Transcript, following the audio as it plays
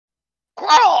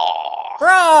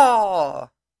Graw!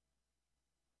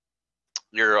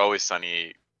 Your Always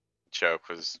Sunny joke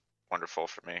was wonderful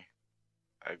for me.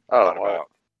 I Oh, what?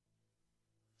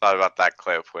 thought about that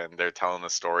clip when they're telling the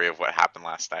story of what happened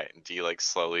last night, and D like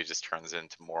slowly just turns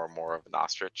into more and more of an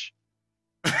ostrich.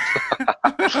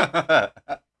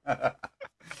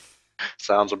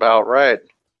 Sounds about right.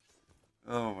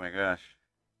 Oh my gosh.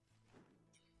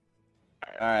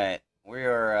 Alright,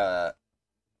 we're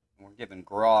giving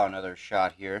Graw another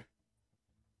shot here.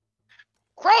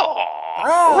 Graw!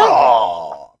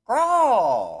 Graw!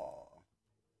 Graw!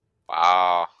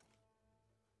 Wow.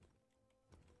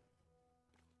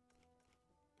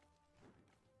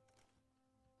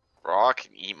 Graw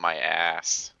can eat my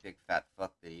ass. Big fat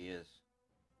fuck that he is.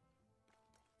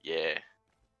 Yeah.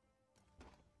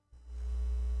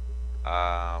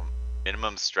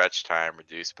 Minimum stretch time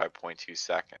reduced by 0.2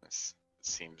 seconds.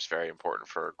 Seems very important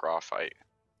for a Graw fight.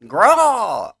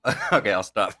 Graw! Okay, I'll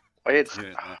stop. Wait,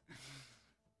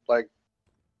 like,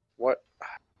 what?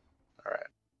 Alright.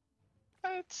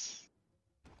 What?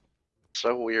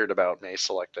 So weird about me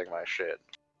selecting my shit.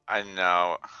 I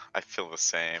know. I feel the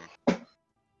same.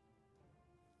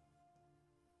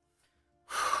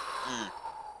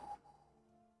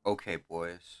 Okay,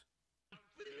 boys.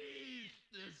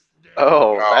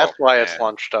 Oh, that's why man. it's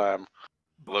lunchtime.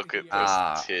 Look at those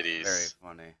titties. Very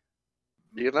funny.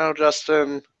 You know,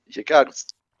 Justin, you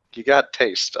got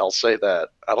taste. I'll say that.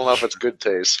 I don't know if it's good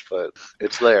taste, but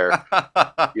it's there.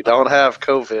 You don't have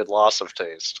COVID loss of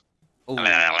taste. Ooh.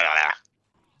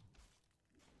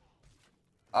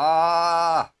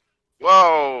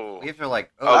 Whoa! We have to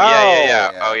like. Oh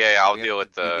yeah. Oh yeah. I'll We deal have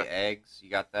with to do the. the eggs. You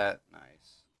got that? Nice.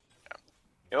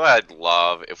 You know what I'd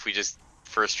love if we just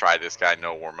first try this guy,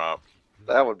 no warm up.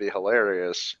 That would be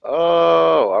hilarious.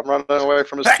 Oh, I'm running away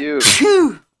from his cube.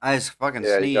 I just fucking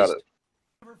Yeah, sneezed. you got it.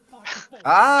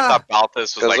 I thought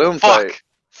Balthus was like, Gazoom fuck! tight.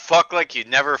 Fuck like you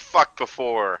never fucked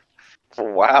before.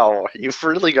 Wow, you've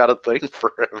really got a thing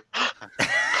for him.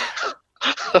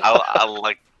 I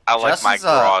like my Justin's,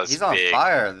 Graws he's on big.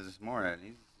 fire this morning.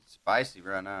 He's spicy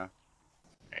right now.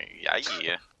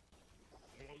 Yeah.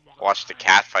 Watched a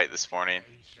cat fight this morning.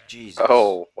 Jesus.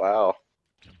 Oh, wow.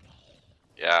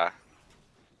 Yeah.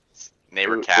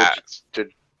 Neighbor Who- cat.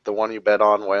 Did the one you bet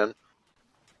on win?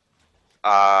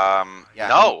 Yeah,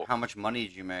 No. How much money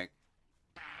did you make?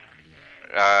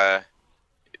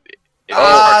 It's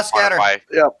hard to scatter. quantify.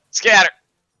 Yep. Scatter.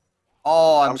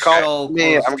 Oh, I'm calling so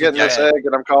me. close I'm to getting this dead. egg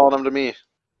and I'm calling him to me.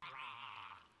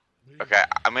 Okay,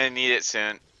 I'm gonna need it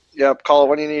soon. Yep, call it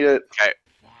when you need it. Okay,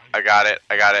 I got it.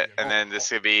 And then this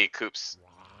could be Coop's.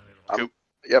 Coop.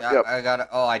 Yep, Yeah, yep. I got it.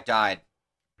 Oh, I died.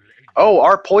 Oh,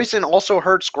 our poison also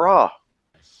hurts Graw.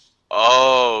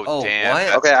 Oh, Oh, damn. what?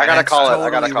 That's Okay, I gotta That's call it. totally I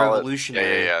gotta call it.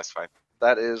 revolutionary. Yeah, that's fine.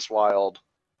 That is wild.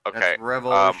 Okay. That's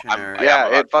revolutionary. I'm Yeah,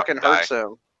 about it to fucking die. hurts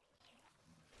him.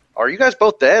 Are you guys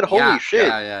both dead? Holy Yeah, shit.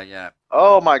 Yeah.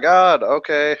 Oh my god,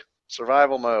 okay.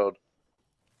 Survival mode.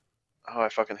 Oh, I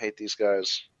fucking hate these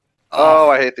guys. Oh,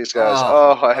 I hate these guys.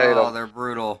 Oh, I hate Oh, them. they're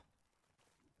brutal.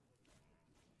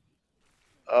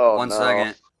 Oh, One no.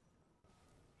 second.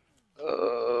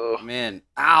 Oh. I'm in.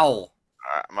 Ow.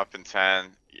 Alright, I'm up in 10.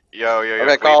 Yo. Okay,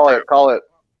 wait call it.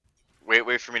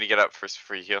 Wait for me to get up first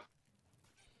before you heal.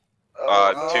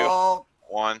 Oh.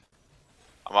 2, 1.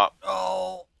 I'm up.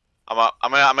 Oh. I'm up.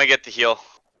 I'm gonna get the heal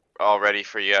all ready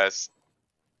for you guys.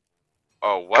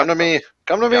 Oh, what? Come to me.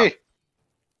 Come to Yeah. me.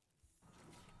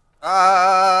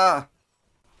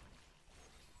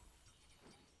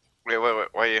 Wait. Why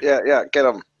are you? Yeah, get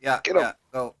him. Yeah, Get him. yeah.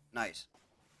 Go. Nice.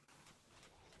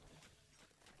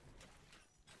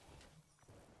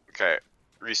 Okay.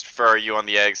 Reese, are you on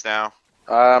the eggs now?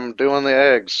 I'm doing the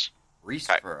eggs.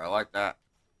 Reefer. I like that.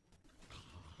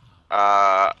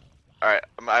 Alright.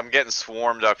 I'm getting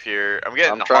swarmed up here. I'm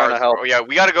getting I'm trying to help. Oh yeah,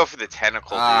 we gotta go for the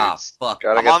tentacle dudes. Fuck.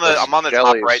 Gotta I'm get on the those top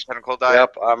jellies. right tentacle dive.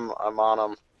 Yep, I'm on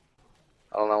them.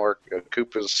 I don't know where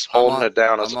Coop is holding it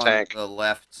down as a tank. On the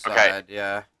left Okay. side,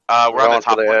 yeah. We're on going the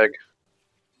top for the one. egg.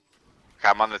 Okay,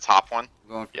 I'm on the top one. I'm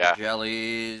going for Yeah. the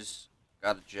jellies.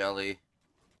 Got a jelly.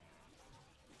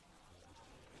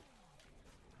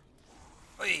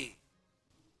 Wait.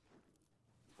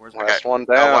 Where's my Last one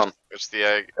down. Where's the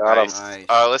egg? Got him. Nice.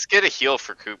 Nice. Let's get a heal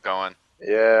for Coop going.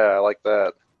 Yeah, I like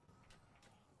that.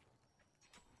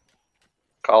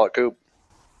 Call it Coop.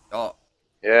 Oh.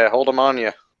 Yeah, hold him on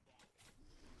you.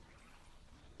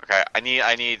 Okay, I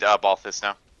need Balthus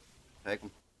now. Take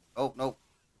him. Oh, no.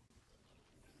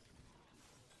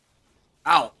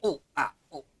 Ow. Oh, ah.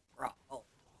 Oh. Oh.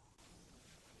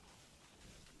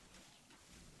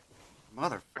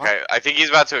 Motherfucker. Okay, I think he's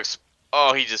about to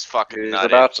oh, he just fucking He's nutted.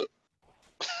 about to.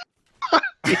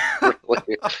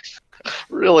 Really?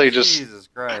 really just Jesus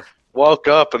Christ. woke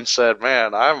up and said,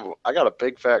 "Man, I got a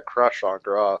big fat crush on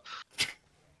Graw."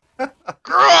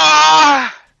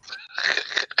 Graw!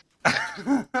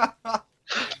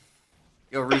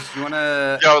 Yo, Reese, you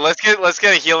wanna? Yo, let's get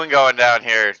a healing going down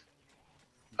here.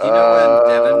 Do you know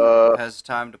when Devin has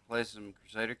time to play some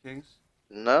Crusader Kings?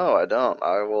 No, I don't.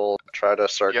 I will try to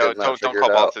start Yo, getting that don't figured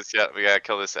call out. Balthus yet. We gotta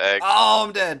kill this egg. Oh,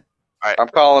 I'm dead. I'm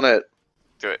calling it.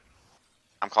 Do it.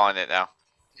 I'm calling it now.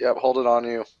 Yep, hold it on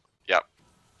you. Yep.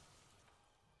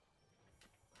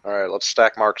 All right, let's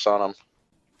stack marks on them.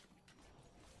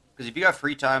 Because if you got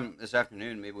free time this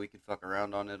afternoon, maybe we could fuck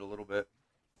around on it a little bit.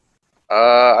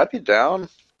 I'd be down.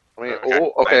 I mean,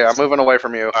 okay, thanks. I'm moving away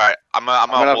from you. All right, I'm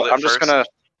gonna hold it I'm just first, gonna.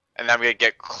 and then I'm gonna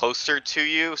get closer to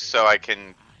you so I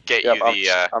can get Yep, you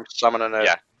the. I'm summoning it.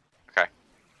 yeah. Okay.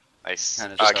 Nice.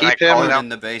 Kind of Just can I keep call him it now? in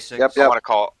the basics. Yep, I yep.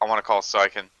 want to call so I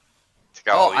can take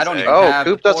out all Oh, these I don't eggs. even Oh, have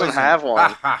Coop the doesn't poison. have one.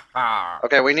 Ha, ha, ha.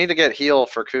 Okay, we need to get heal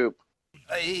for Coop.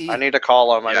 Hey. I need to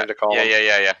call him. I Yeah, need to call him.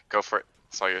 yeah. Go for it.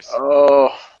 It's all yours. Oh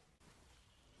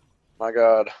my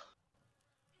God.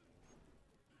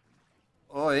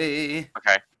 Oi.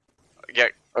 Okay. Yeah.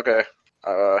 Okay.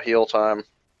 Heal time.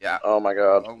 Yeah. Oh my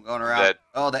God. I'm going around. Dead.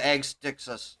 Oh, the egg sticks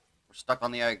us. We're stuck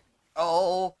on the egg.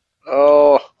 Oh.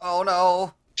 Oh, Oh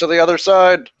no. to the other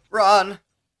side. Run.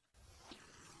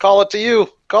 Call it to you.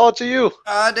 Call it to you.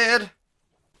 I did.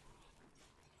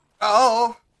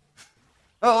 Oh.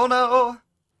 Oh no.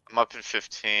 I'm up in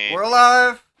 15. We're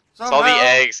alive. It's all the somehow.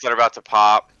 eggs that are about to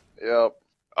pop. Yep.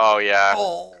 Oh yeah.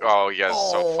 Oh. Oh, you guys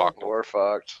are so Oh. fucked. We're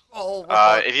fucked. Oh. we're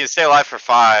fucked. If you stay alive for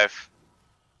 5.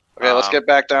 Okay, let's get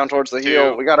back down towards the 2,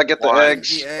 heal. We gotta get the 1.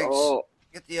 eggs. The eggs. Oh.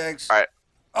 Get the eggs. All right.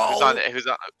 Oh. Who's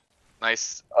on?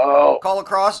 Nice. Oh. Call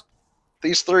across.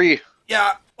 These 3.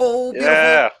 Yeah. Oh, beautiful.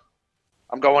 Yeah.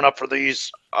 I'm going up for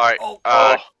these. All right. Oh.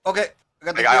 Okay, Okay. I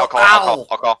got the I'll heal. call. Ow.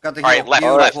 I'll call. Got the All right, heal.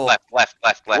 left.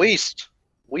 Beautiful.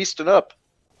 Weast it up.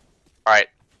 All right.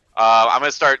 I'm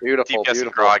gonna start Beautiful, DPSing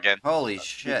beautiful. Graw again. Holy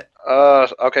shit.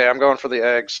 Okay, I'm going for the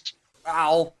eggs.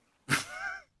 Ow.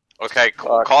 Okay,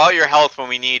 Fuck. call out your health when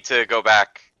we need to go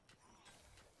back.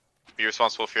 Be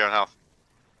responsible for your own health.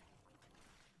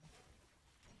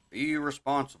 Be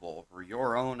responsible for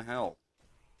your own health.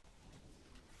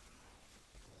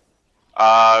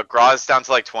 Graw's down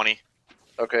to like 20.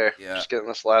 Okay, Yeah. just getting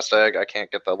this last egg. I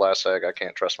can't get the last egg. I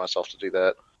can't trust myself to do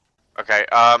that. Okay,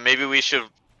 maybe we should,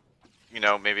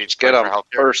 maybe Just get plan them for health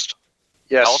here. first.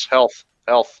 Yes, health.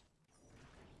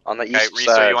 On the Okay, east Reese,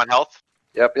 side. are you on health?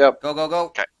 Yep. Go, go, go.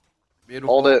 Okay.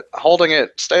 Beautiful. Hold it. Holding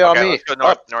it. Stay on Okay, me. let's go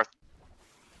north. Up. North.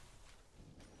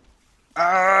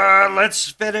 Let's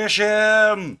finish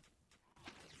him.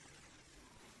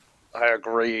 I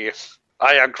agree.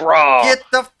 I agree. Get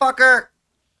the fucker.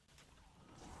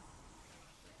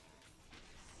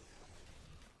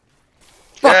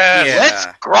 Fuck Yes, yeah.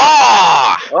 Let's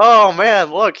Graw! Oh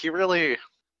man, look, he really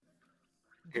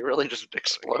just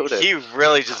exploded. He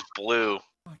really just blew.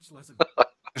 Much less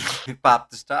He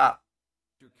popped the stop.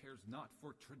 cares not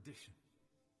for tradition.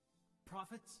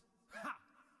 Prophets? Ha!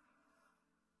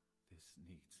 This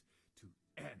needs to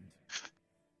end.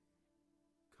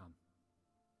 Come.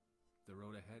 The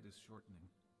road ahead is shortening,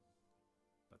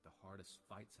 but the hardest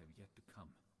fights have yet to come.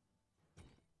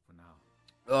 For now,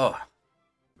 Oh,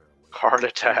 bear away. Heart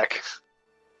attack.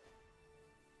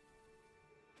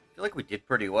 I feel like we did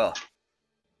pretty well.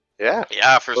 Yeah.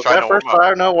 Yeah, first Was try that no first warm-up.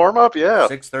 try no warm up? Yeah.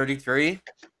 633.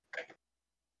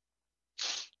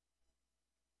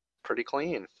 Pretty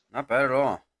clean. Not bad at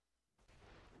all.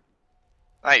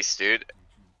 Nice, dude. Did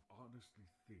you honestly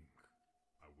think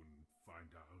I wouldn't find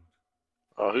out?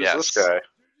 Oh, who's Yes. this guy?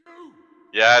 You!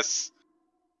 Yes.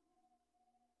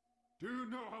 Do you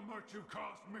know how much you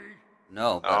cost me?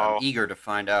 No, but No. I'm eager to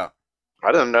find out.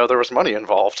 I didn't know there was money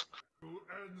involved. Who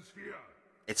ends here?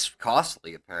 It's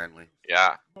costly, apparently.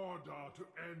 Yeah. Mordar to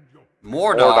end your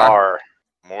Mordar.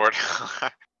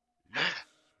 Mordar. Yes,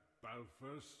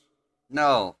 Balthus.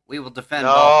 No, we will defend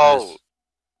No. Balthus.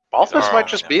 Balthus No, might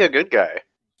just no. be a good guy.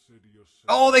 Consider yourself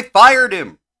Oh, they fired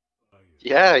him. fired.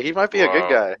 Yeah, he might be a good Whoa.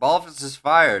 guy. Balthus is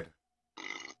fired.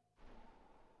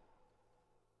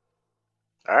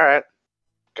 All right.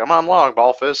 Come on along,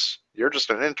 Balthus. You're just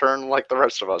an intern like the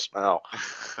rest of us now.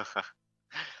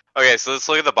 Okay, so let's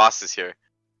look at the bosses here.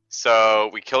 So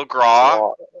we killed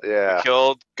Graw. Yeah. We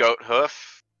killed Goat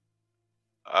Hoof.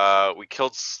 We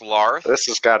killed Slarth. This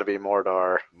has got to be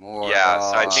Mordar. Mordar. Yeah,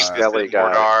 so I think this Skelly is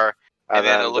guy. Mordar. And, And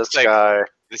then then it looks this like- guy,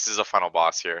 This is a final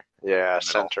boss here. yeah, middle.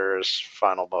 Center's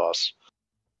final boss.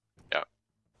 Yep.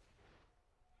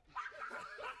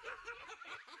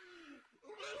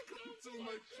 Welcome to my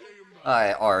chamber.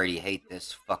 I already hate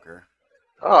this fucker.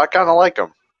 Oh, I kind of like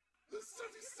him. The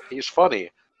city He's funny.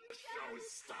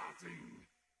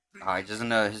 Oh, he doesn't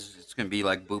know it's gonna be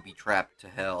like booby trapped to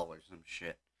hell or some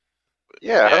shit.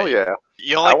 Yeah, hell yeah.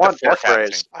 You don't I like want the death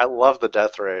forecasting. rays. I love the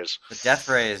death rays. The death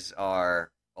rays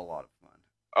are a lot of fun.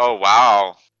 Oh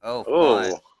wow, Oh,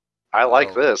 Ooh, fun. I like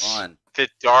Oh, this. Fun. the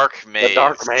dark maze. The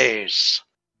dark maze.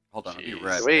 Hold on, I'll be Jeez.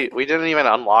 right back. We didn't even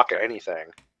unlock anything.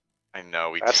 I know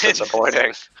we That's did.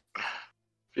 disappointing.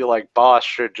 Feel like boss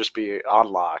should just be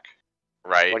unlock.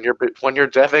 Right. When you're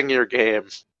deving your game,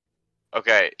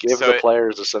 Okay. give so the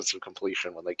players a sense of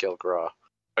completion when they kill Graw.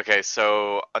 Okay,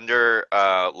 so under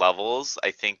levels,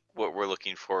 I think what we're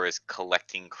looking for is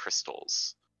collecting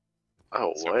crystals.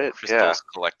 Oh, So what? crystals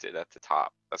collected at the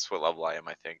top. That's what level I am,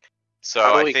 I think. So Yeah.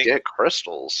 How do I we think get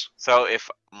crystals? so. If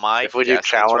my If we do guess is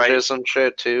challenges right, and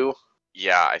shit too?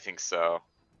 yeah, I think so.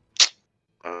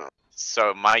 Uh,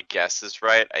 So my guess is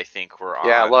right. I think we're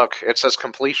yeah, on look, it says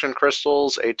completion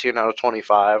crystals, 18 out of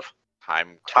 25.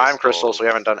 time Time crystals, we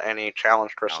haven't done any.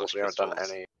 Challenge crystals, Challenge we haven't done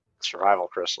crystals. any. Survival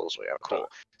crystals, we haven't Cool. done.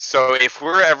 So if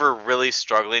we're ever really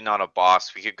struggling on a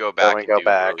boss, we could go Then back we and go do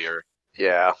back. earlier.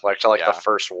 Yeah, like to Yeah. the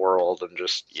first world and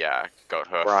just Yeah, goat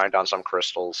hoof. grind on some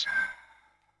crystals.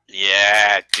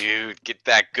 Yeah, dude, get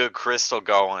that good crystal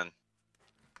going.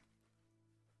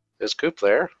 Is Coop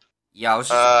there? Yeah, I was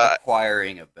just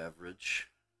acquiring a beverage.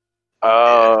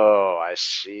 Oh, I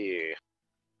see.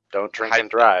 Don't drink and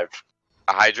drive.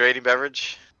 A hydrating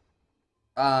beverage?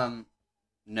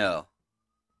 No.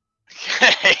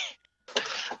 Okay.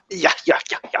 Yeah. Yeah,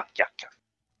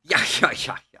 yeah,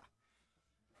 yeah, yeah.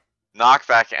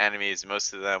 Knockback enemies,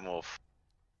 most of them will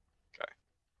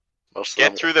Most of get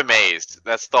them. through the maze.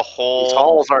 That's the whole. These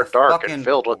halls are dark fucking and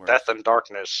filled with worst. death and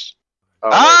darkness. Oh,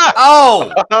 Ah!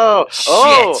 Oh!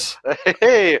 oh, Shit!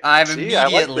 hey! I'm see, I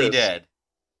like immediately this. dead.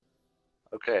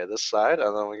 Okay, this side,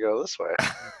 and then we go this way.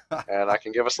 And I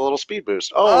can give us a little speed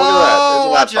boost. Oh, Oh, look at that.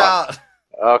 Isn't watch that fun?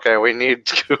 Okay, we need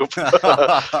Coop.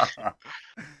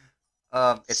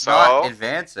 It's So? not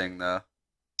advancing though.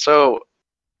 So,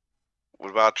 What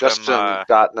about Justin them?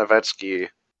 Novetsky,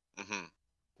 Mhm.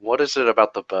 what is it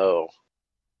about the bow?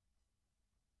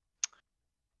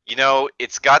 You know,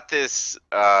 it's got this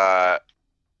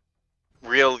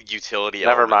real utility.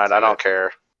 Never element mind, to I don't it.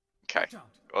 care. Okay.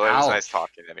 Well, it was nice Ouch.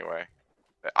 talking anyway.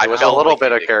 It was a felt little like bit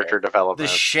you of did character care. The development.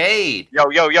 shade. Yo,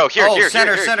 here, Oh, here,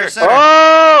 center, here, center, here. center.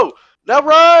 Oh! Now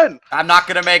run! I'm not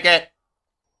gonna make it.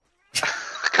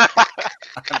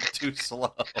 I'm too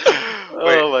slow.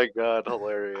 Oh my god,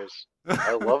 hilarious.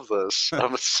 I love this.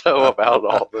 I'm so about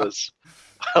all this.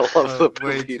 I love the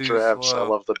Way booby too traps. I slow.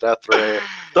 love the death ray.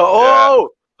 Oh!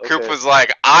 Coop Okay. was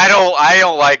like, I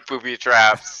don't like booby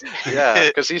traps. Yeah,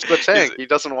 because he's the tank. He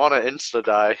doesn't want to insta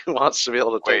die. He wants to be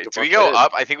able to take Wait, a do we bunch go of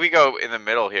up? I think we go in the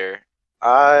middle here. hits.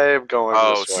 I'm going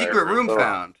Oh, this way. Secret room Oh,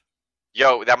 found.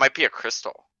 Yo, that might be a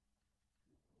crystal.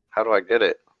 How do I get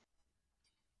it?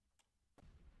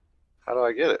 How do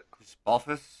I get it? Is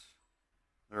Balfus?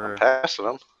 I'm Or passing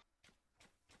him.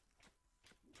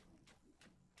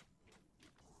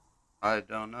 I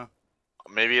don't know.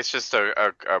 Maybe it's just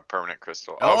a permanent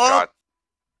crystal. Oh! Oh god.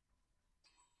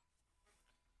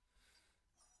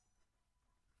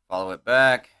 Follow it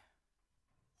back.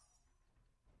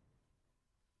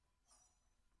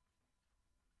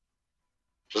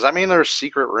 Does that mean there's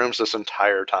secret rooms this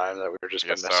entire time that we've just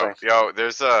been Guess missing? so. Yo,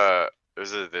 there's a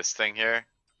this thing here.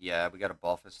 Yeah, we got a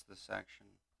Balfus this section.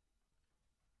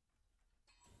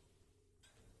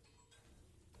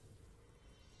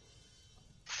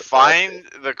 Find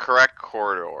the correct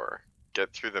corridor.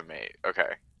 Get through the maze.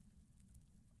 Okay.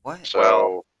 What?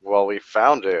 So, well, we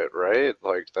found it, right?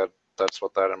 Like that's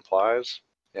what that implies?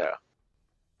 Yeah.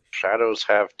 Shadows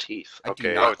have teeth. I Okay,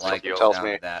 do not it's like healed. the tells sound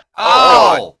me. of that.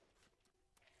 Oh! Oh!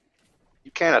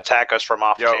 You can't attack us from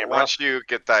off Yo, camera. once you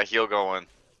get that heal going.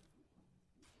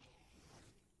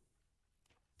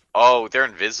 Oh, they're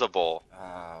invisible.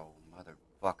 Oh,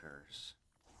 motherfuckers.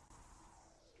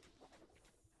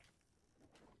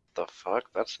 The fuck?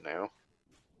 That's new.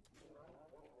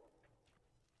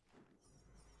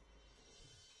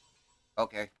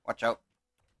 Okay, watch out.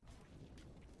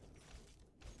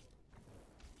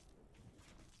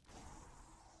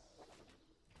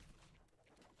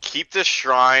 Keep the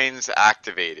shrines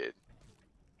activated.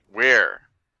 Where?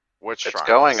 Which It's shrines?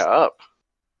 going up.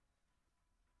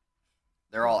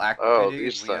 They're all activated. Oh,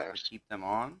 these we have things. to keep them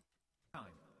on.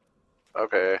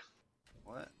 Okay.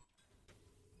 What?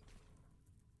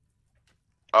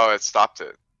 Oh, it stopped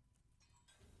it.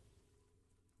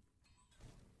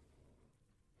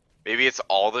 Maybe it's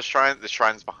all the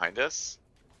shrines behind us?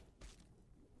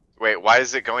 Wait, why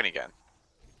is it going again?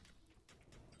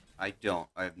 I don't.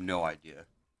 I have no idea.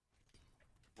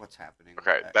 what's happening. with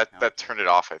Okay, that counter. turned it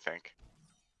off, I think.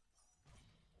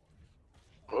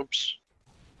 Oops.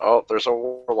 Oh, there's a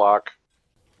warlock.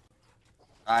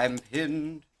 I'm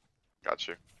pinned. Got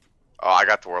you. Oh, I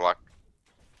got the warlock.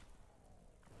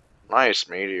 Nice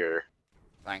meteor.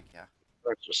 Thank you.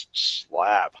 That's just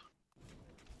slap.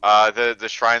 The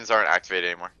shrines aren't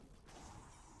activated anymore.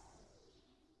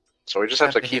 So we just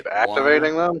have to to keep hit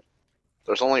activating one. them?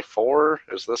 There's only 4?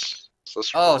 Is this Oh, for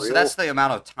so real? that's the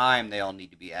amount of time they all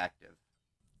need to be active.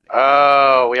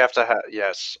 Oh, we have to have...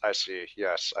 Yes, I see.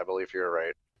 Yes, I believe you're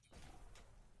right.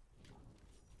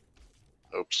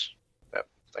 Oops. Yep,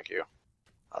 thank you.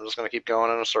 I'm just going to keep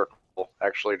going in a circle.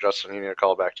 Actually, Justin, you need to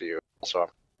call back to you. Also, I'm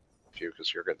with you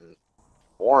because you're getting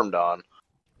warmed on.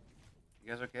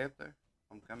 You guys okay up there?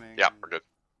 I'm coming. Yeah, we're good.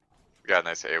 We got a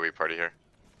nice AoE party here.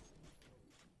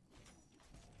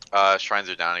 Shrines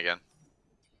are down again.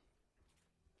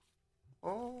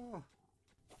 Oh.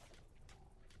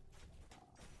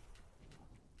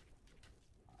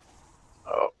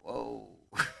 Oh, Whoa.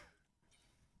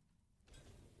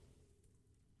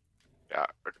 Yeah.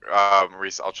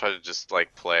 Reese, I'll try to just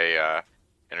like play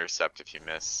intercept if you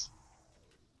miss.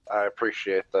 I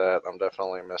appreciate that. I'm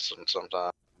definitely missing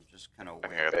sometimes. I'm just kind of Okay,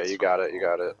 weird. Yeah, you got it. You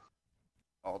got it.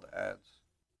 All the ads.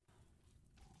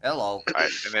 Hello.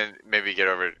 Alright, and then maybe get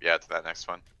over, yeah, to that next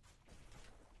one.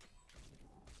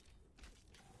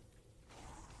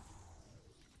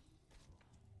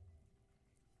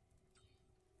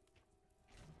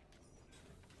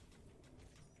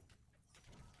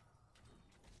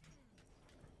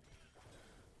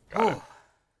 Got it.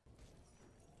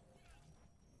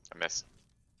 I missed.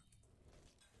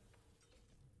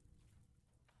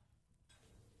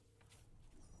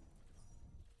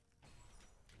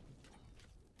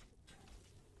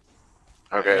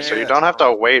 Okay, so you Yeah. don't have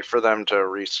to wait for them to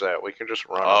reset. We can just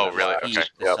run. Oh, them in really? laps. Okay.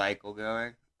 Keep the Yep. cycle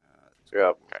going.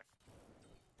 Yep.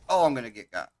 Oh, I'm gonna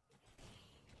get got.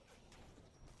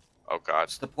 Oh god.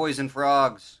 It's the poison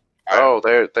frogs. Oh,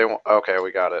 they won't. Okay,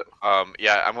 we got it.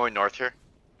 Yeah, I'm going north here.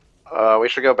 We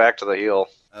should go back to the heal.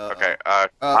 Uh-oh. Okay,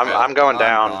 I'm going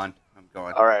down. I'm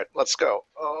going. All right, let's go.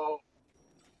 Oh,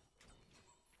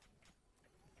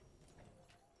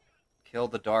 Kill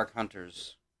the dark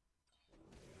hunters.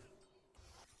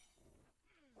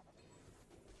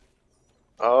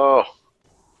 oh.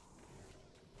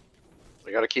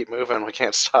 We gotta keep moving. We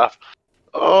can't stop.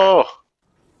 Oh.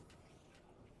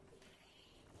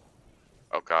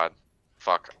 oh god.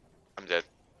 Fuck. I'm dead.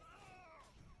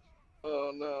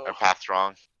 Oh no. I pathed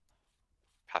wrong.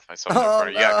 Pathed myself in the Oh,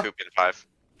 corner. You got no. Coop in 5,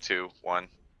 2, 1.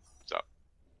 So.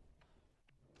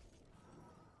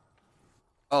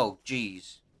 Oh,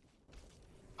 jeez.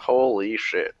 Holy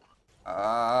shit.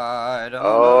 I don't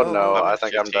Oh know. no, Up I in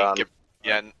think I'm 15, done.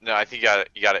 yeah, no, I think you got it.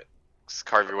 You got it. Just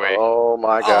carve your way. Oh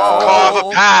my Oh, god. Carve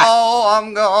a path! oh,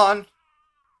 I'm gone.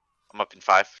 I'm up in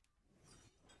 5.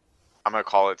 I'm gonna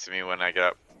call it to me when I get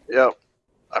up. Yep.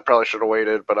 I probably should have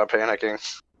waited, but I'm panicking.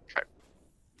 Okay.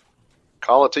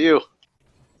 Call it to you.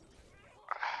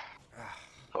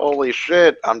 Holy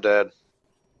shit, I'm dead.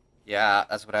 Yeah,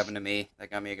 that's what happened to me. That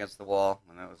got me against the wall,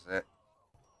 and that was it.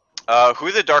 Who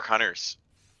are the Dark Hunters?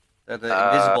 They're the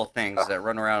invisible things that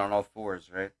run around on all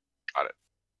fours, right? Got it.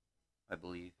 I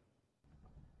believe.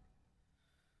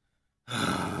 Filled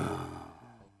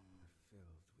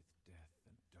with death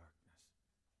and darkness. Stay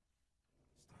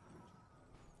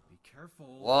vigilant. Be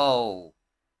careful. Whoa.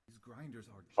 These grinders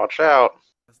are Watch out.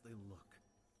 as they look.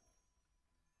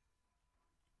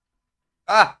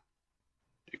 Ah!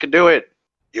 You can do it.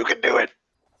 You can do it.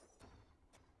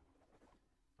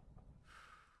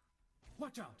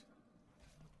 Watch out!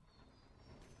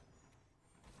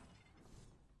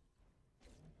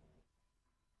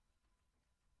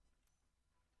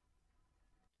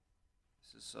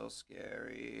 This is so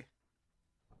scary.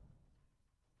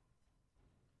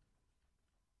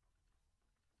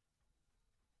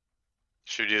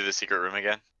 Should we do the secret room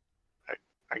again?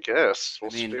 I guess.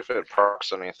 We'll I mean- see if it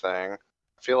procs anything.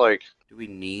 I feel like Do we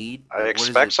need? I what does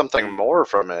expect it something do? more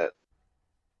from it.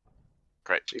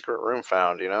 Great. Secret room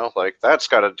found, you know? Like, that's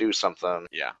gotta do something.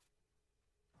 Yeah.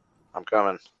 I'm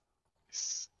coming.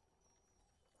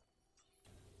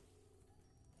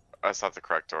 That's not the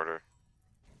correct order.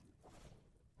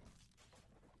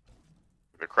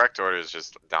 The correct order is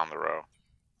just down the row.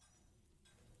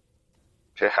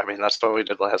 Yeah, I mean, that's what we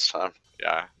did last time.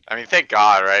 Yeah. I mean, thank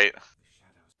God, right?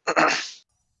 The shadows.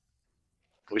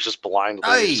 We just blindly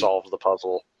Aye. solved the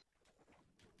puzzle.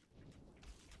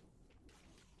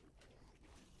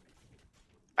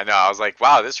 I know. I was like,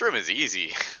 wow, this room is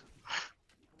easy.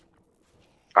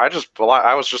 I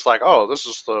was just like, oh, this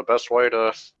is the best way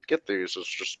to get these is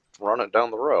just run it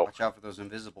down the row. Watch out for those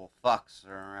invisible fucks that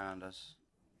are around us.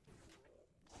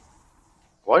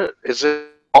 What is it?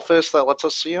 Office that lets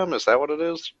us see them? Is that what it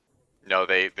is? No,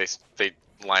 they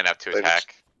line up to They just-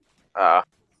 attack.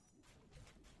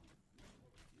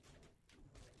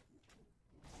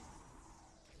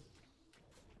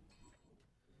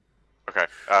 Okay.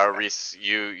 Reese,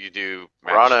 you do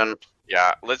match. Running.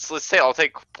 Yeah. Let's say I'll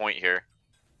take point here.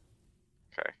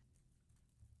 Okay.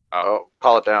 Oh,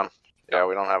 call it down. Yeah,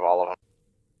 we don't have all of them.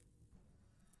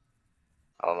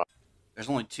 I don't know. There's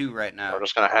only 2 right now. We're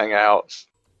just gonna hang out.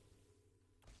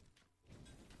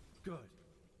 Good.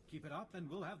 Keep it up, and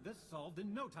we'll have this solved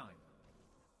in no time.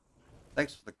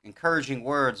 Thanks for the encouraging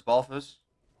words, Balthus.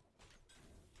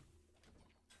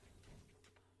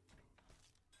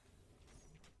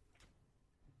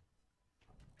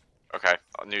 Okay.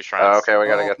 New shrines. Okay, we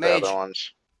gotta Oh, get mage. the other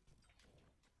ones.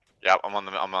 Yeah, I'm on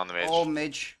the mage. Oh,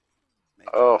 mage.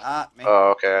 Oh. Mage.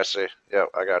 Oh, okay, I see. Yep,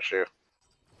 I got you.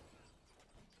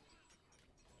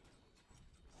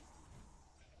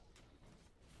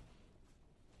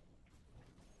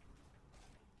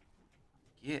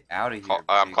 Get out of Call- here,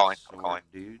 I'm big calling, I'm sword calling.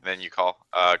 dude. Then you call.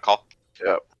 Call.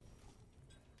 Yep.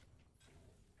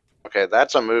 Okay,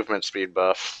 that's a movement speed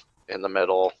buff in the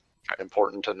middle. Okay.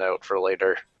 Important to note for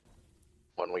later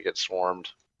when we get swarmed.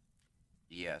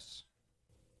 Yes.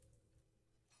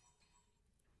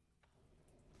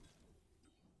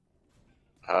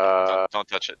 Don't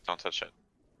touch it. Don't touch it.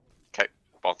 Okay.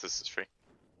 Balthus is free.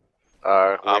 We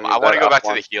I need want that to go up back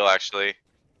one. to the heal actually.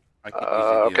 I could use a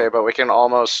Okay, heal. but we can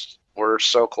almost. We're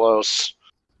so close.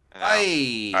 And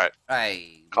Hey! Alright.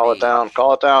 Hey! Call it mage. down.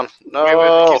 Call it down. No!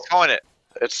 Wait, keep calling it.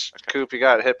 It's Okay. Coop. You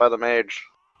got hit by the mage.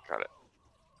 Got it.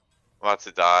 I'm about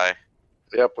to die.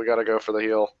 Yep, we gotta go for the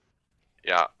heal.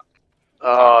 Yeah.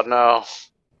 Oh no.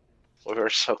 We were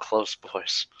so close,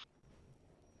 boys.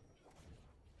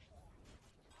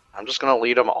 I'm just gonna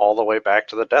lead them all the way back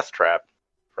to the death trap,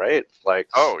 right? Like.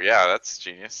 Oh yeah, that's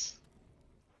genius.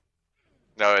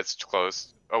 No, it's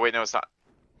closed. Oh wait, no, it's not.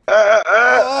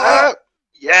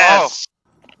 Yes.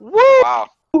 Wow.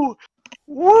 Woo!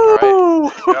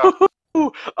 Alright,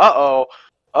 Woo! Uh-oh.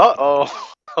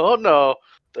 Uh-oh. Oh no.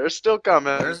 They're still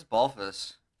coming. Where's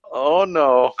Balthus? Oh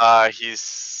no.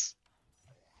 He's.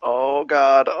 Oh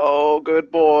god. Oh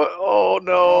good boy. Oh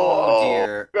no. Oh,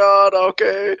 dear. God.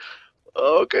 Okay.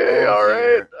 Okay. Oh, All right.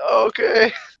 dear.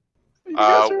 Okay. You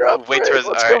guys are up. wait to Right, res-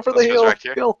 let's alright, go for the let's heal. resurrect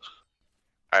here. Heal.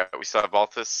 Alright, we still have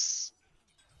Balthus.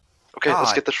 Okay, let's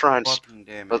God get the shrines. Fucking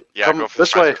damn Let- it. Yeah, Come go for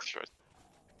this the way. shrines.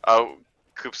 Oh,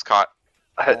 Coop's caught.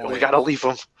 We Always. gotta leave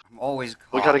them. I'm always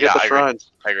caught. We gotta get Yeah, the I agree.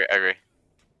 shrines. I agree.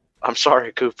 I'm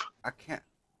sorry, Coop. I can't.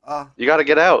 You gotta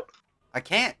get out. I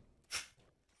can't.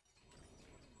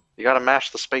 You gotta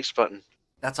mash the space button.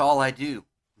 That's all I do.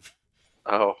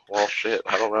 Oh, well, shit.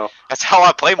 I don't know. That's how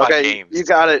I play my Okay, games. you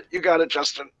got it. You got it,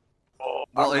 Justin. Oh,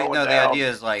 Well, I'm going no, the down. idea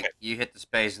is like you hit the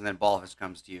space and then Balthus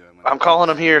comes to you. And when I'm calling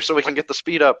him here so we can get the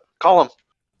speed up. Call him.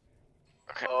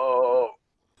 Okay. Oh,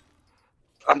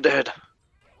 I'm dead.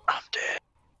 I'm dead.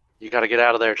 You gotta get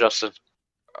out of there, Justin.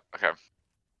 Okay.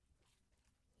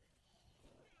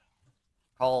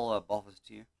 Call Balthus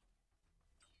to you.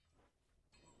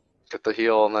 Get the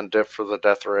heal and then dip for the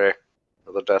death ray.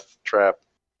 Or the death trap.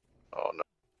 Oh, no.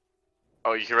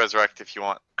 Oh, you can resurrect if you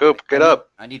want. Coop, get up.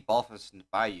 I need Balthus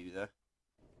by you though.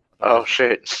 Oh, Otherwise,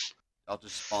 shit. I'll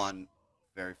just spawn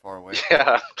very far away.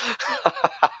 Yeah.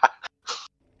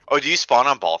 Oh, do you spawn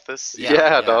on Balthus? Yeah, yeah,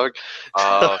 yeah. dog.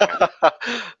 Oh, okay.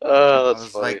 Oh, I that's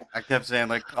was funny. like, I kept saying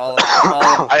like, call it,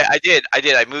 call it. I did.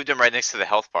 I moved him right next to the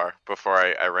health bar before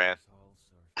I ran.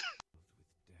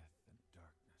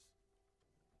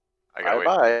 I got Bye wait.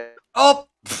 bye.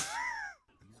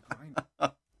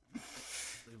 Oh!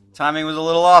 Timing was a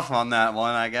little off on that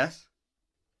one, I guess.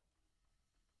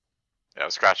 Yeah, I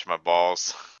was scratching my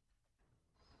balls.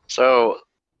 So,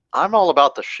 I'm all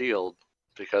about the shield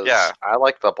because Yeah. I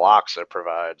like the blocks it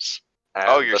provides. And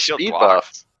Oh, your the shield speed buff.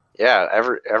 blocks. Yeah,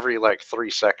 every like 3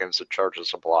 seconds it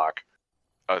charges a block,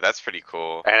 Oh, that's pretty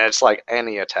cool. and it's like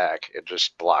any attack, it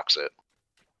just blocks it.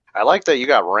 I like that you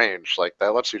got range. Like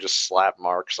that lets you just slap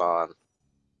marks on.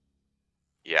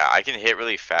 Yeah, I can hit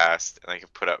really fast, and I can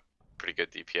put up pretty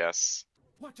good DPS.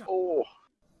 Watch out. Oh,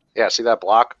 yeah. See that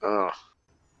block? Ugh.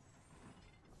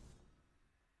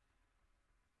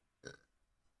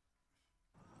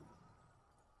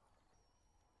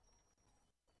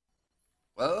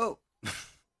 Whoa!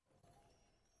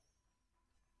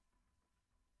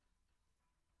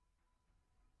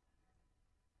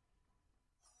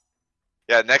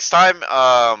 Yeah, next time,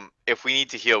 if we need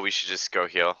to heal, we should just go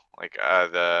heal. Like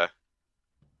the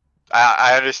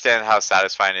I understand how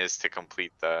satisfying it is to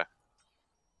complete the.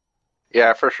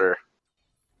 Yeah, for sure.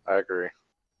 I agree.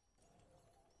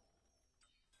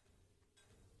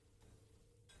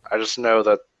 I just know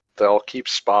that they'll keep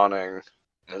spawning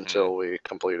until we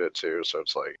complete it too, so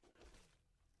it's like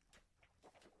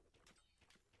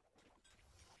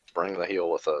bring the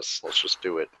heal with us. Let's just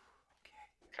do it.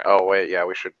 Okay. Oh wait, yeah,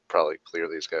 we should probably clear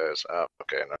these guys. Oh,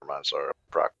 okay, never mind. Sorry, I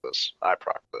proc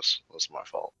this. That's my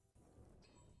fault.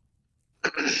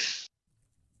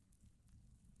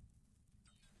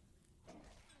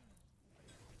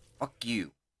 Fuck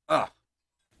you. Ugh.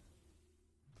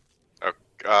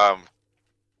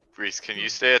 Reese, can you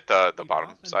stay at the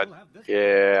bottom side?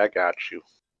 Yeah, I got you.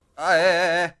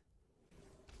 Hey.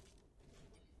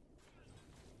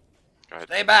 Go ahead.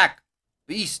 Stay back,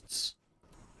 beasts.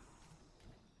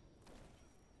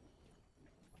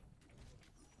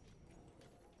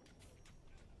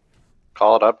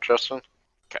 Call it up, Justin.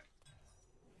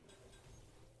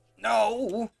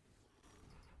 No.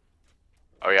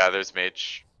 Oh yeah, there's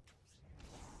mage.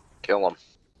 Kill him.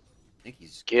 I think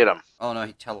he's. Get him. Oh no,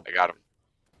 he teleported. I got him.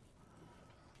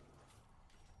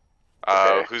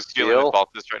 Okay, Who's dealing heal. with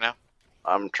Balthus right now?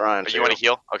 I'm trying to. You want to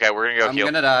heal? Okay, we're gonna go I'm heal.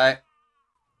 gonna die.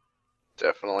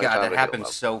 Definitely. God, time that to happens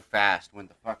heal so fast when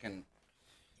the fucking. You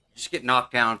just get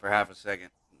knocked down for half a second.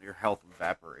 Your health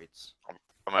evaporates. I'm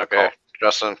gonna Okay, call.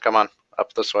 Justin, come on.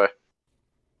 Up this way.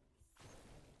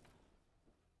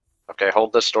 Okay,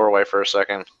 hold this doorway for a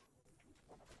second.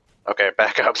 Okay,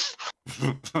 back up.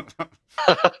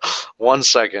 1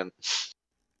 second.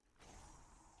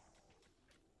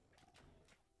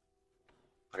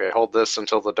 Okay, hold this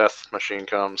until the death machine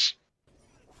comes.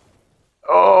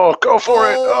 Oh, go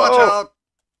for it! Watch Oh! out!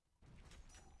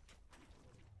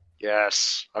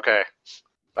 Yes. Okay,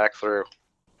 back through.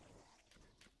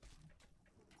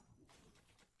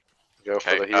 Go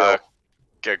for the heal.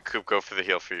 Get Coop. Go for the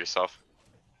heal for yourself.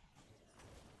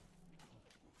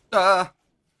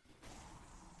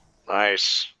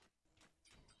 Nice.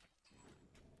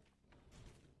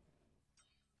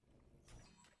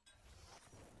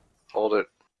 Hold it.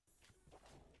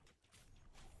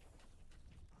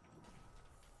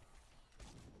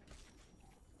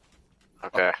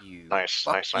 Okay. Fuck you. Nice,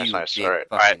 Fuck nice, nice, you, nice. big Alright.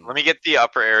 All right, fucking- let me get the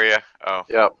upper area. Oh,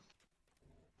 Yep.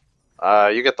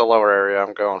 You get the lower area.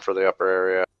 I'm going for the upper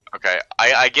area. okay.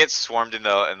 I get swarmed in the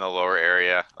lower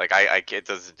area. Like it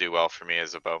doesn't do well for me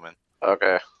as a bowman.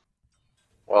 Okay.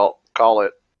 Well, call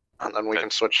it, and then we Okay.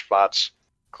 can switch spots.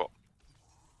 Cool.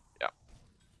 Yeah.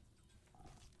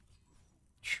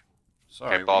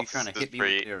 Sorry, were you Balthus trying to is hit me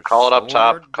free. with your Call it up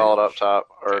top. sword, Call it up bitch? top,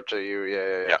 or to you.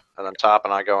 Yeah. Yeah. And then top,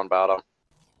 and I go on bottom.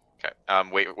 Okay.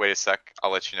 Wait a sec. I'll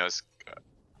let you know.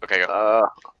 Okay, go.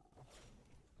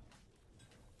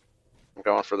 I'm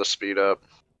going for the speed up.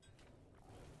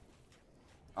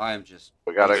 I am just.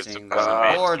 We gotta. facing doesn't the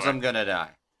matter. boards. I'm gonna die.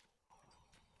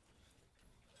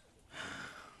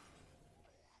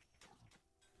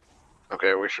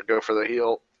 Okay, we should go for the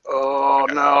heal. Oh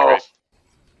Okay, no! great.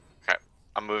 Okay,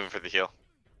 I'm moving for the heal.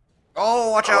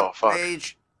 Oh, watch Oh, out, fuck.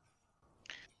 mage.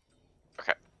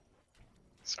 Okay.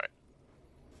 Sorry.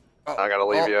 Oh, I gotta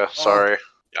leave oh, you. oh. Sorry.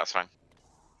 Yeah, it's fine.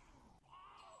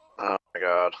 Oh my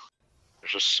god.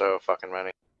 There's just so fucking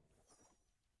many.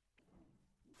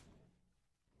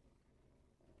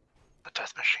 The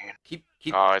death machine. Keep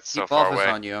Oh, it's so keep far Balthus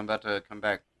away. on you. I'm about to come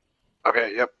back.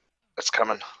 Okay, yep. It's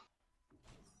coming.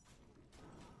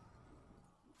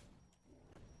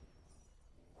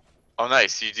 Oh,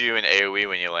 nice. You do an AoE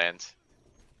when you land.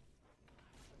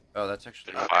 Oh, that's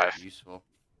actually Okay. useful.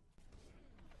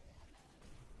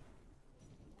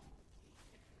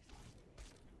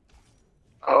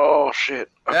 Oh shit.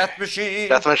 Okay. Death machine.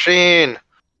 Death machine!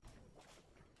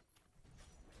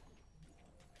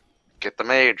 Get the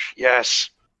mage. Yes.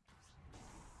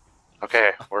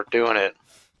 Okay, we're doing it.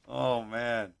 Oh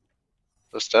man.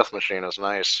 This death machine is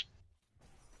nice.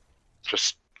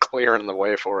 Just clearing the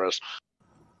way for us.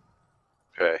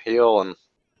 Okay, heal in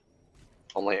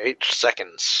only 8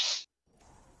 seconds.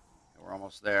 We're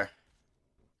almost there.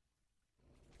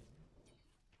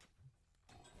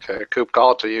 Okay, Coop,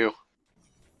 call it to you.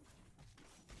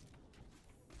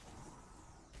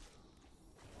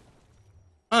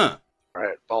 Huh.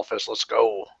 Alright, Balthus, let's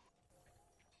go.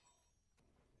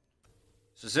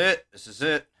 This is it. This is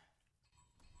it.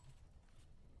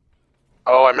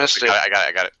 Oh, I missed it. I got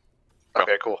it. Go.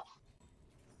 Okay, cool.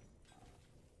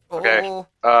 Okay.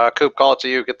 Oh. Coop, call it to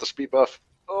you. Get the speed buff.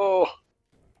 Oh.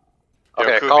 Yo,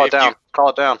 Okay, Coop, call it if down. you- Call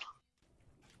it down.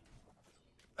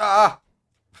 Ah.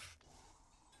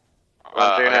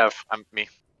 Run Okay, JNF. I'm me.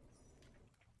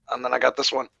 And then I got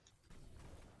this one.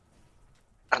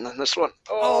 And then this one.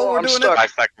 Oh, Oh, we're I'm doing it. stuck.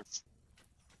 5 seconds.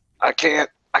 I can't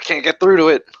get through to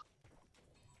it.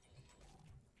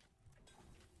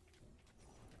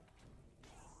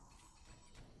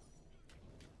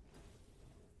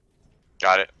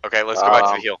 Got it. Okay, let's go back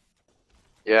to the heal.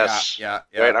 Yes. Yeah.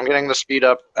 Wait, I'm getting the speed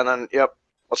up, and then, yep,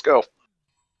 let's go.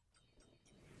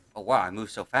 Oh wow, I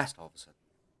moved so fast all of a sudden.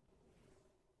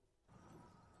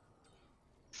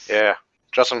 Yeah.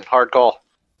 Justin, hard call.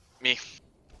 Me.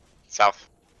 South.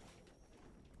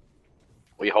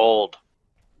 We hold.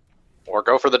 Or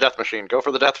go for the death machine. Go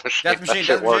for the death machine. Death machine, That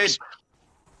shit death works. machine.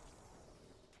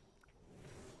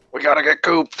 We gotta get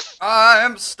Coop. I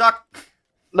am stuck.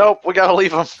 Nope, we gotta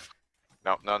leave him.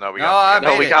 No, we No, got I him. No,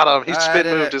 made we it. got him. He I spin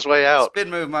did moved it. his way out. Spin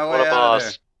move my way What a out boss.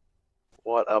 of there.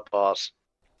 What a boss.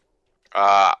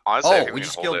 Honestly, I think Oh, we we can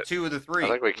just hold killed it. 2 of the 3. I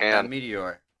think we with can. that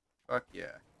meteor. Fuck yeah.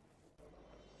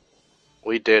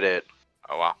 We did it.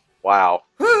 Oh wow. Wow.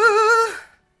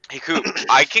 Hey Coop,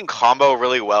 I can combo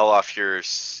really well off your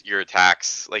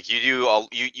attacks. Like you do,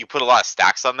 you put a lot of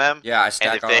stacks on them. Yeah, I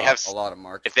stack if they on have a lot of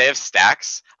marks. If they have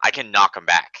stacks, I can knock them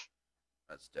back.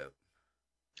 That's dope.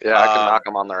 Yeah, I can knock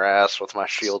them on their ass with my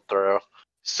shield throw.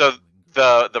 So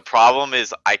the problem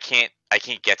is I can't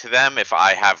get to them if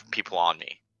I have people on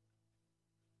me.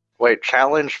 Wait,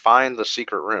 challenge find the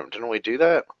secret room. Didn't we do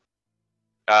that?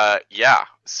 Yeah.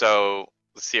 So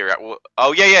let's see here.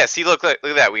 Oh yeah. See, look at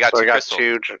that. We got So 2 we got crystals.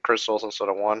 2 crystals instead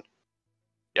of 1.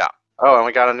 Yeah. Oh, and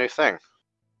we got a new thing.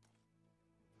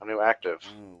 A new active.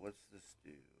 Oh, what's this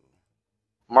do?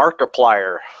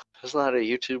 Markiplier. Isn't that a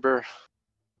YouTuber?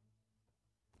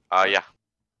 Yeah.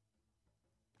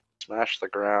 Smash the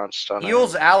ground, stun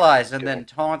Heals enemies. allies and Doing then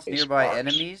taunts base nearby marks.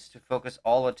 enemies to focus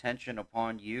all attention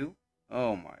upon you.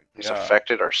 Oh my These god.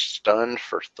 affected are stunned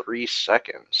for 3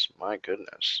 seconds. My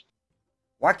goodness.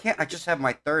 Why can't I just have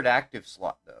my 3rd active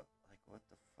slot though? Like what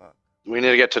the fuck? We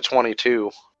need to get to 22.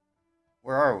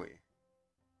 Where are we?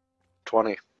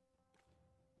 20.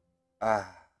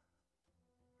 Ah.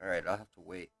 Alright, I'll have to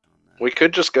wait on that. We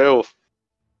could just go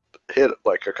hit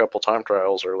like a couple time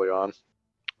trials early on.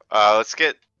 Let's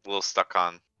get a little stuck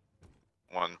on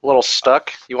one. A little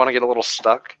stuck? You want to get a little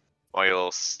stuck? Want to get a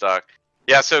little stuck.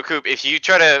 Yeah, so Coop, if you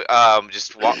try to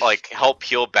just like help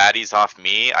heal baddies off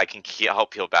me, I can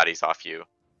help heal baddies off you.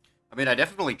 I mean, I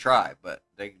definitely try, but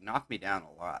they knock me down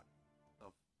a lot.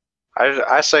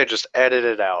 I say just edit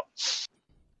it out.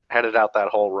 Edit out that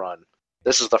whole run.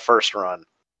 This is the first run.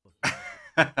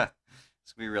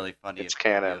 It's gonna be really funny. It's if the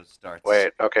video canon. starts.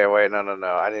 Wait, okay, wait, no.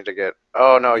 I need to get...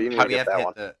 Oh, no, you need How to do you get have that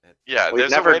one. to Yeah, We've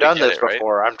there's a never way to done get this it, right?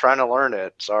 before. I'm trying to learn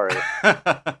it. Sorry. hit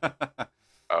the?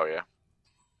 Oh yeah.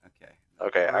 Okay.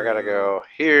 Okay, I gotta go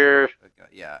here. Okay,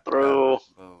 yeah. Through.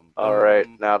 Boom. Alright,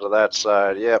 boom. now to that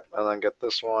side. Yep, and then get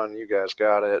this one. You guys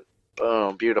got it.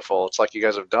 Boom, beautiful. It's like you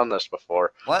guys have done this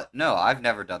before. What? No, I've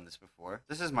never done this before.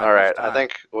 This is my Alright, first time. I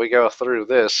think we go through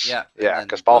this. Yeah, and Yeah, then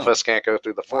because boom. Ballfist can't go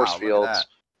through the force Wow, look at fields. that.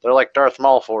 They're like Darth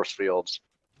Maul force fields.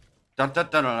 Dun, dun,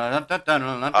 dun, dun, dun, dun, dun,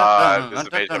 dun, dun, There's a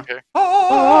dun, mage dun. up here.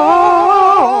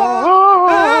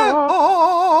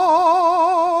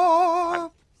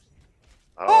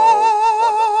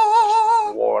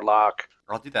 Oh, Warlock.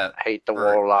 I'll do that. I hate the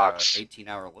for, Warlocks.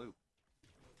 18-hour loop.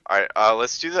 Alright,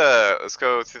 let's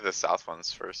go through the south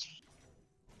ones first.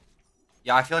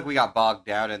 Yeah, I feel like we got bogged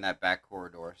down in that back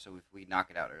corridor, so if we knock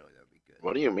it out early, that would be good.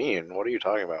 What do you mean? What are you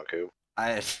talking about, Coop?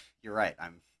 You're right.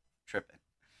 I'm tripping.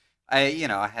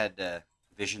 I had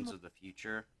visions of the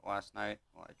future last night.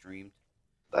 Well, I dreamed.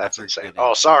 That's After insane. getting-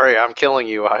 Oh, sorry, I'm killing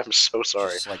you. I'm so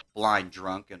sorry. Just like blind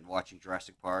drunk and watching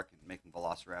Jurassic Park and making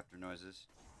Velociraptor noises.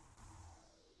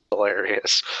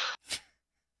 Hilarious.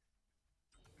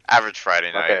 Average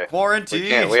Friday night. Okay. Quarantine. We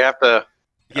can't. We have to.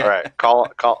 Yeah. All right.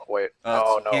 Call. Wait. So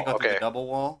Oh you no. can't go through Okay. the double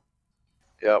wall.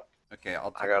 Yep. Okay,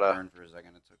 I'll take I gotta- a burn for a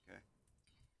second. It's okay.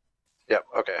 Yep.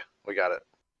 Okay. We got it.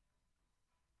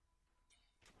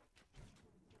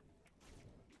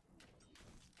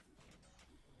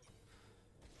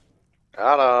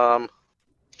 Got him.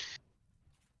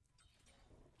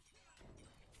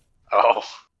 Oh.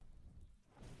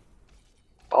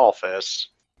 Ball fist.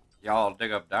 Y'all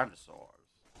dig up dinosaurs.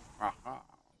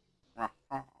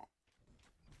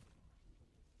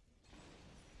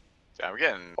 Yeah, we're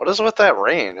getting. What is with that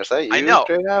rain? Is that you, I know.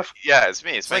 JF? Yeah, it's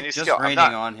me. It's It's my like new just skill. I'm raining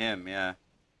not. on him. Yeah.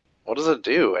 What does it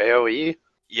do? AOE?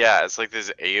 Yeah, it's like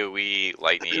this AOE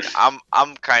lightning.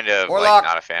 I'm kind of Warlock. like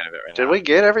not a fan of it right Did now. we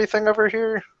get everything over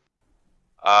here?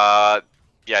 Yeah,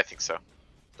 I think so.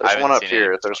 There's haven't one up seen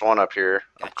here. any. There's one up here.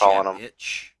 I'm Gotcha, calling them.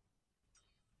 bitch.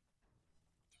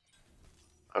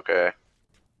 Okay.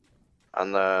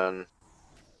 And then.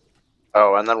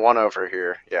 Oh, and then one over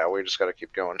here. Yeah, we just gotta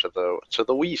keep going to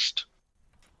the west.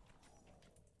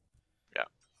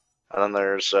 And then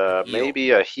there's Heal.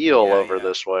 maybe a heal Yeah, over yeah.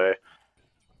 this way.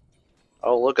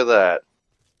 Oh, look at that.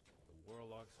 The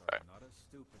warlocks are not as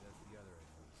stupid as the other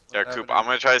enemies. Yeah, Coop, I'm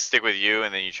gonna try to stick with you,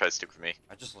 and then you try to stick with me.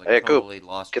 I just like Hey, Coop, totally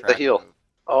lost get the track heal. of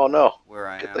Oh no, where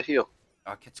I get am. the heal.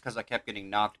 It's because I kept getting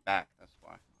knocked back. That's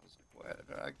why. I was like, where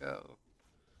did I go?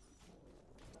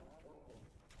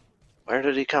 Where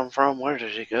did he come from? Where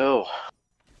did he go?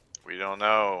 We don't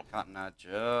know. Cotton Eye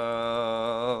Joe.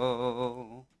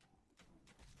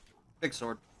 Big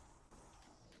sword.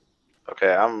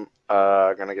 Okay, I'm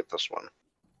gonna get this one.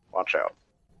 Watch out.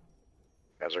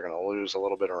 You guys are gonna lose a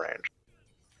little bit of range.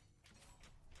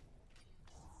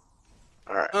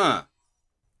 Alright.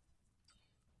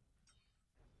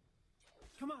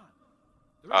 Come on.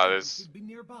 The Ah, rest of them there's- should be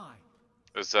nearby.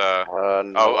 There's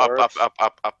North.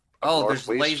 up. Oh, there's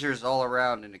northwest. lasers all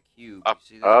around in a cube. Up. You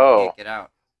see that? Oh. You can't get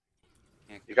out.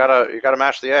 Can't You get out. gotta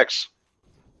mash the X.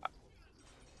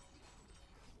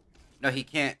 No, he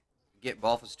can't get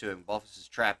Balthus to him. Balthus is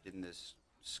trapped in this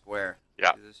square.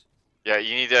 Yeah. See this? Yeah,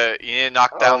 you need to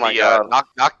knock Oh down my the God.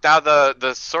 knock down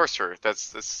the sorcerer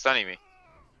that's stunning me.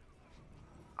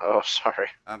 Oh, sorry.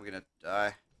 I'm gonna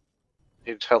die.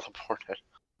 He teleported.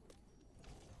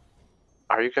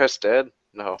 Are you guys dead?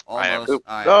 No. I am. Almost. Oop.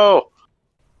 I am. No!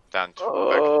 Down to Oh.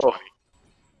 back to 20.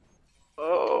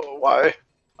 Oh, why?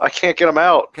 I can't get him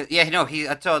out. Yeah, no,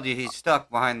 I told you he's stuck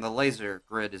behind the laser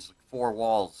grid. Is like 4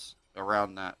 walls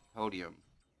around that podium.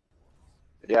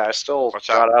 Yeah, I still Watch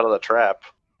got out. out of the trap.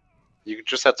 You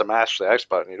just have to mash the X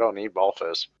button. You don't need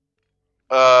Balthus.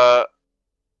 I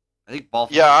think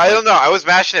Balthus. Yeah, is I like- don't know. I was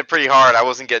mashing it pretty hard. I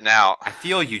wasn't getting out. I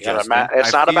feel you, You gotta Justin.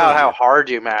 it's I not feel about how you. hard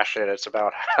you mash it. It's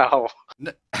about how.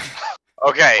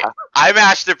 Okay, I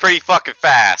mashed it pretty fucking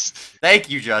fast. Thank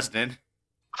you, Justin.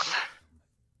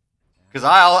 Because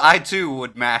I too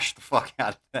would mash the fuck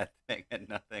out of that thing and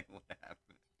nothing would happen.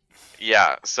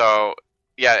 Yeah, so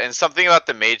yeah, and something about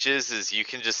the mages is you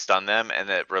can just stun them and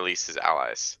it releases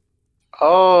allies.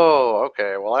 Oh,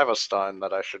 okay. Well, I have a stun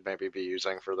that I should maybe be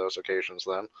using for those occasions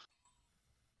then.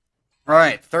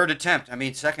 Right,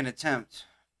 second attempt.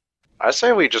 I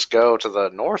say we just go to the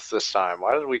north this time.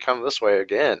 Why did we come this way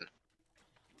again?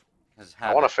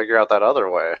 I want to figure out that other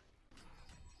way.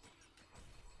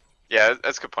 Yeah,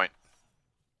 that's a good point.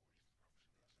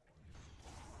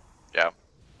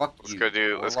 Fuck Let's you, go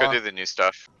do Warlock. the new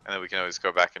stuff, and then we can always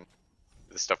go back and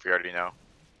do the stuff we already know.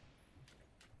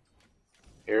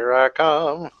 Here I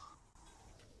come.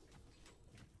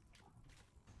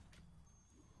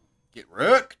 Get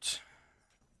wrecked.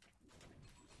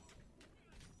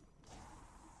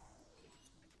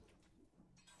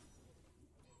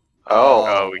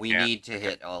 Oh, we can't. need to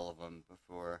hit all of them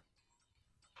before.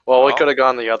 well, we Oh. could have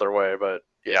gone the other way, but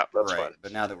yeah, Yeah. that's right, fine.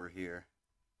 but now that we're here.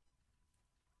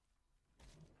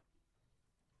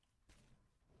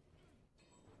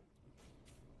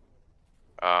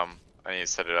 I need to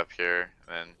set it up here,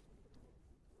 and then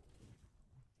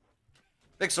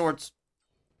Big swords.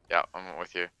 yeah, I'm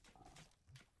with you.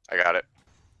 I got it.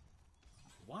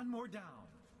 One more down.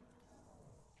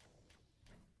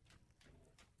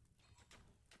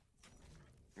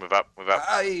 Move up, move up.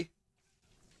 I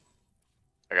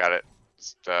I got it.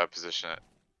 Just position it.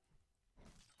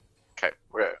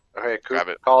 Okay, Coop, Grab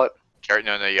it. call it. Carry.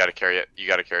 No, you gotta carry it. You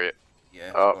gotta carry it.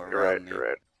 yeah. Oh, go you're right. around You're me.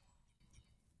 right.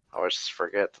 I always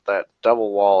forget that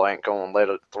double wall ain't gonna let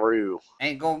it through.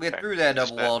 Ain't gonna get Okay, through that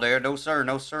just double that. wall there. No sir,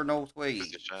 no sir, no way.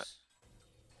 Position it.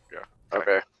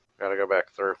 Okay, gotta go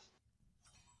back through.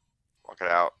 Walk it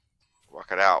out.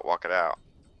 Walk it out. Walk it out.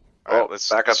 Oh, Alright, let's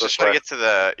back up let's this just try to way. get to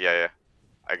the yeah.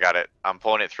 I got it. I'm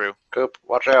pulling it through, Coop,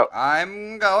 watch out.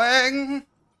 I'm going.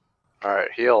 All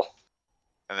right, heal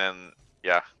and then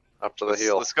yeah. up to the Let's,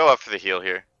 heal. let's go up for the heal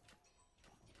here,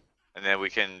 and then we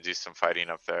can do some fighting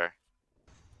up there.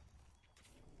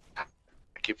 I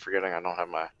keep forgetting I don't have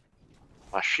my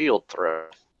shield throw.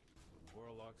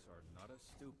 Warlocks are not as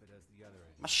stupid as the other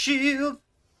My enemies. shield.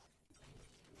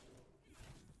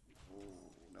 Oh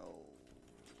no.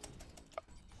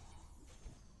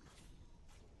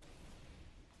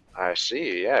 I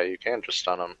see. Yeah, you can just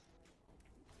stun him.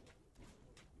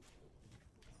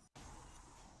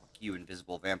 You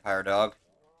invisible vampire dog.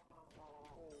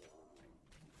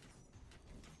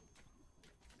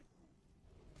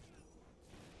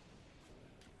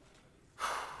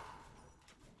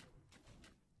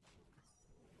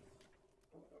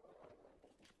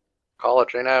 Call it,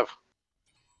 JNav.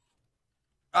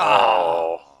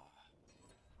 Oh.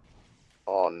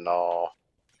 Oh no.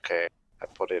 Okay, I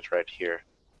put it right here.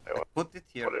 I put it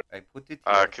here. Put it- I put it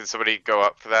here. Can somebody go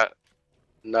up for that?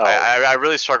 No. I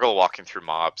really struggle walking through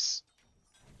mobs.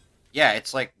 Yeah,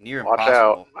 it's like near Watch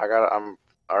impossible. out.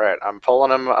 Alright, I'm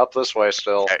pulling him up this way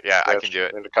still. Okay, yeah, I You can guys do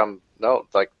it. need to come. No,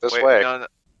 like this Wait, way. no, no.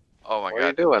 Oh my What are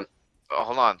you god. doing? Oh,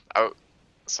 hold on.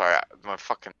 Sorry, my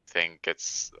fucking thing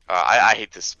gets. I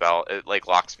hate this spell. It like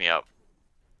locks me up.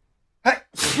 Hey,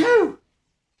 phew!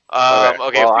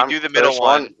 Okay, well, if we do the middle there's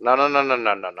one. No.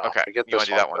 Okay, We get you this want to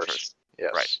do one that one first. first.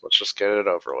 Yes. Right. Let's just get it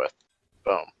over with.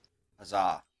 Boom.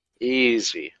 Huzzah.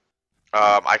 Easy.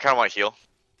 I kind of want to heal.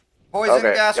 Poison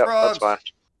Okay. gas Yep, frogs. that's fine.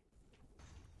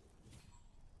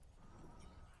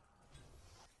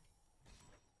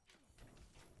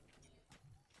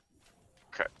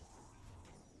 Okay.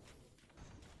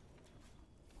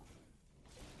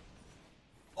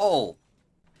 Oh.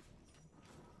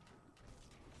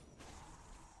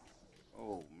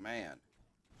 Oh man.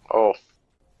 Oh,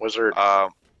 wizard.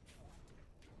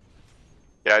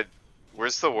 Yeah.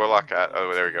 Where's the warlock at?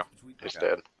 Oh, there we go. He's I got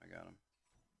dead. him. I got him.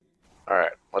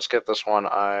 Alright, let's get this one.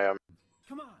 I am.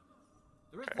 Come on.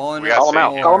 The rest Well, We got Call him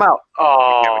out. Satan. Call him out. We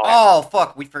Oh. Oh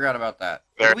fuck, we forgot about that.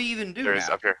 What There- do we even do There is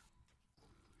now? up here.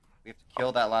 We have to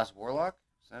kill that last warlock?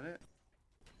 Is that it?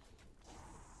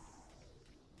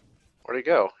 Where'd he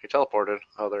go? He teleported.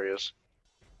 Oh, there he is.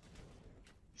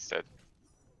 He's dead.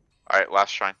 All right, last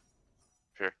shrine.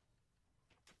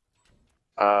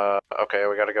 Okay,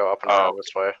 we gotta go up and Oh. around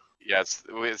this way. Yeah, it's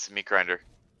a meat grinder.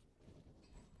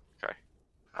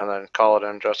 And then call it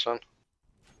in, Justin.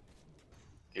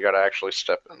 You gotta actually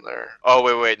step in there. Oh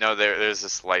wait, no, there's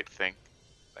this light thing.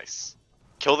 Nice.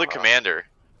 Kill the commander.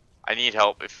 I need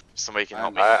help if somebody can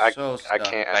help me. I so I stuck.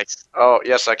 can't. Nice. Oh,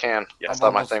 yes, I can. Yes. I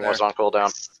thought my almost thing there. was on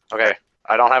cooldown. Okay,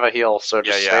 I don't have a heal, so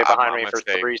just Yeah, stay I'm behind me gonna for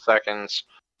stay. 3 seconds,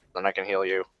 then I can heal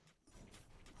you.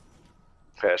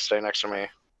 Okay, stay next to me.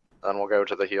 Then we'll go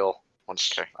to the heal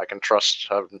once Okay. I can trust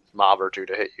a mob or two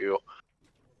to hit you.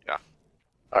 Yeah.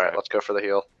 Alright, Okay. let's go for the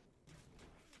heal.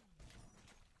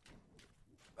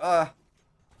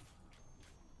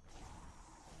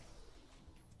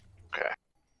 Okay.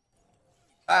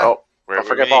 Oh, Where don't we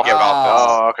forget need to get Balthus.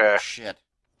 Balthus. Oh, okay. Shit.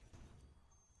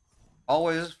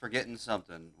 Always forgetting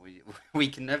something. We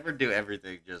can never do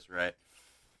everything just right.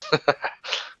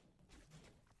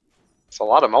 It's a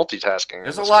lot of multitasking. in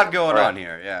There's a this lot game. going Alright, on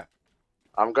here, yeah.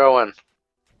 I'm going.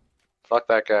 Fuck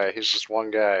that guy. He's just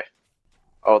one guy.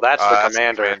 Oh, that's the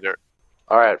commander.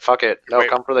 Alright, fuck it. No, Wait,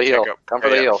 come for the heal. go. Come for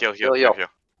Yeah, the yeah, heal. Heal.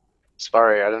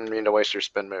 Sorry, I didn't mean to waste your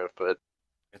spin move, but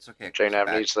It's okay. it J-Nav comes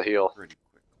back needs the heal. pretty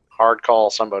quickly. Hard call,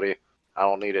 somebody. I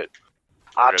don't need it.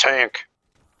 We're good. Tank!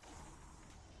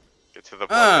 Get to the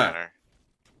blood banner.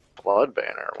 Blood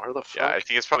banner. Where the fuck? Yeah, I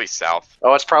think it's probably south.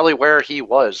 Oh, it's probably where he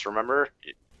was, remember?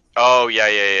 Oh yeah.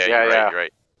 Yeah, You're yeah. right. You're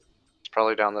right. It's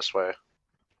probably down this way.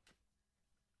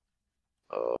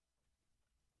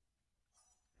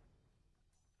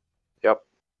 Yep.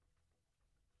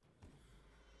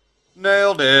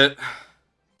 Nailed it.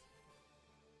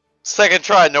 Second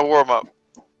try, no warm up.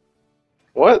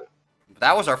 What?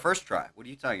 That was our first try. What are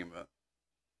you talking about?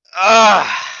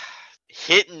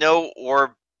 Hit no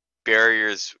orb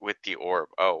barriers with the orb.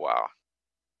 Oh wow.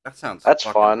 That sounds That's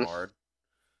fucking fun. hard.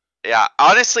 Yeah,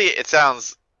 honestly, it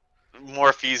sounds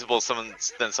more feasible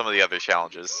than some of the other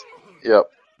challenges. Yep.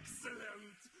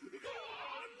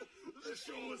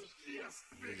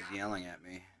 He's yelling at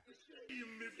me.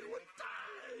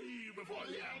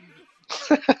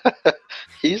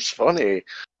 He's funny.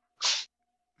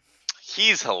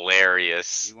 He's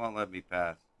hilarious. He won't let me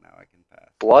pass. Now I can pass.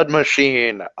 Blood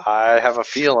Machine. I have a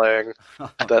feeling Oh,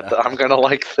 that no. I'm gonna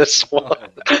like this Oh, one.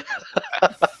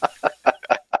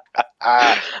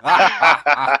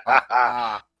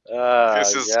 no.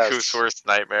 This is yes. Coop's worst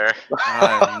nightmare.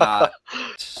 I'm not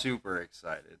super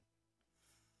excited.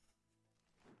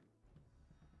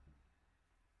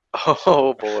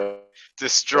 Oh boy.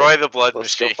 Destroy the blood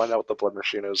Let's machine. go find out what the blood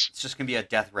machine is. It's just gonna be a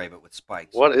death ray, but with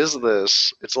spikes. What is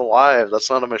this? It's alive. That's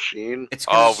not a machine. It's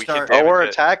gonna Oh, we can start Oh, we're damage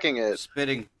it. attacking it.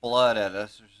 spitting blood at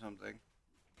us or something.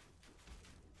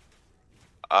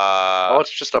 Oh,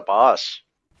 it's just a boss.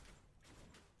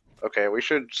 Okay, we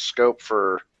should scope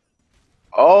for.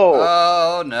 Oh,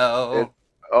 Oh no!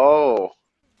 oh.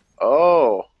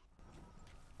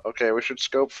 Okay, we should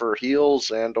scope for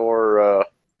heals and/or.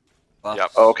 Buffs.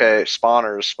 Yep. Okay,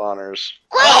 spawners.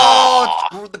 Oh,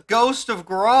 it's the ghost of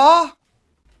Graw.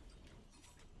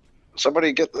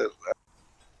 Somebody get the.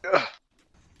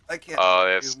 I can't Oh,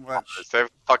 do yes. much. Is there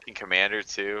fucking commander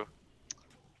too?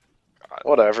 God.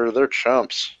 Whatever, they're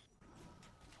chumps.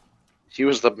 He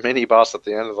was the mini boss at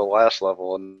the end of the last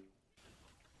level, and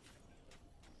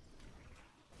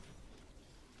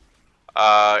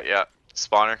Yeah.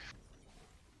 Spawner.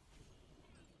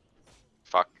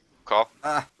 Fuck. Call.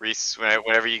 Ah. Reese,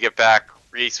 whenever you get back.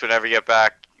 Reese, whenever you get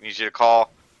back. I need you to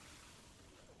call.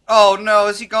 Oh no,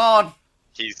 is he gone?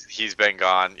 He's been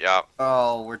gone. Yeah.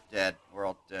 Oh, we're dead. We're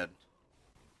all dead.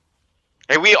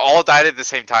 Hey, we all died at the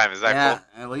same time. Is that Yeah,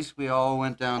 cool? at least we all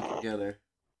went down together.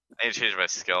 I need to change my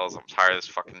skills. I'm tired of this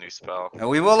fucking new spell. And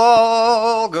we will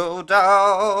all go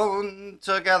down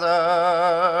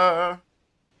together.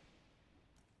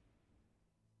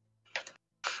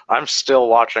 I'm still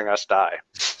watching us die.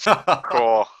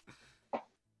 Cool.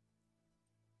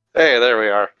 Hey, there we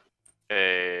are.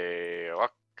 Hey,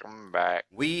 welcome back.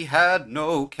 We had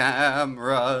no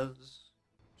cameras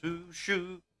to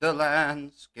shoot the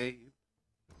landscape.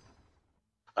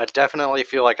 I definitely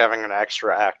feel like having an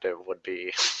extra active would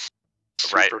be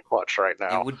super clutch right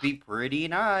now. It would be pretty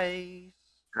nice.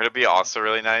 It'd be also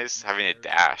really nice having a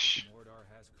dash.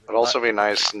 It'd also be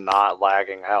nice not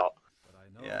lagging out.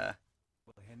 Yeah.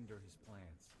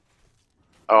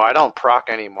 Oh, I don't proc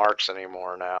any marks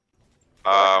anymore now.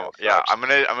 Yeah, I'm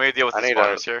gonna deal with the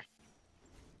spawners here.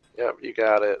 Yep, you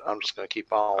got it. I'm just gonna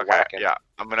keep on Okay, whacking. yeah,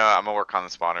 I'm gonna work on the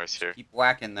spawners here. Keep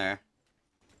whacking there.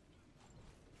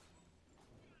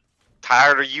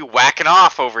 Tired of you whacking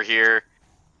off over here?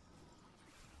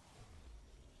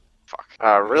 Fuck.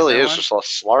 Really that is one? just a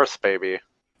Slarth baby.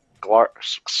 Graw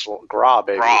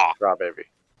baby. Graw. Graw baby.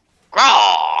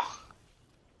 Graw!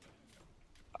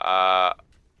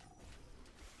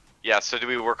 Yeah, so do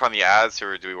we work on the ads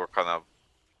or do we work on the...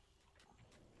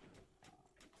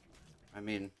 I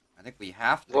mean, I think we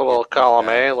have to. Little get these column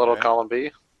guys, A, little right? column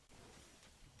B.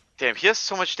 Damn, he has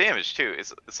so much damage too.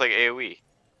 It's like AoE.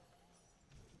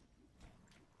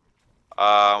 They're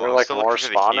I'm like still more looking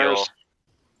for the heal. spawners.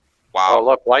 Wow. Oh,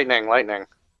 look, lightning.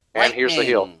 And here's the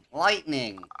heal.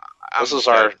 Lightning. This is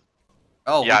our...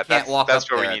 Oh, Yeah, we can't walk that's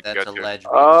up where we there. need to That's go a to. ledge.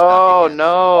 we're Oh, stuck against.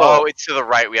 no. Oh, it's to the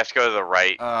right. We have to go to the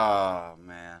right. Oh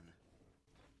man.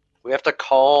 We have to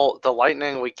call the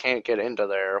lightning. We can't get into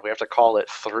there. We have to call it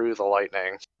through the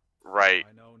lightning. Right.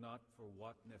 I know not for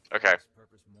what Okay. nefarious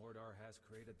purpose Mordar has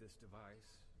created this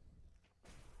device,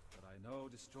 but I know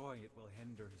destroying it will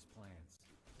hinder his plans.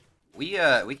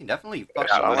 We can definitely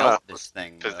fucking I'm gonna melt this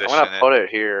thing. though. position- I'm gonna put it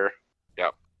here.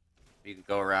 You can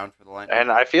go around for the lightning.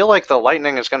 And I feel like the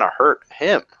lightning is gonna hurt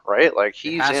him, right? Like, It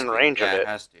he's has in to. range Yeah, of it it.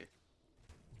 has to.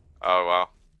 Oh wow.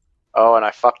 Oh, and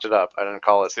I fucked it up. I didn't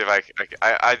call Let's it. see if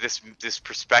I this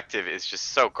perspective is just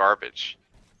so garbage.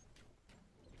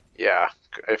 Yeah.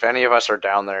 If any of us are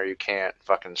down there, you can't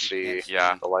fucking see can't see.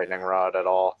 Yeah. the lightning rod at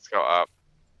all. Let's go up.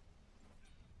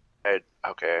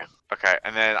 Okay. Okay,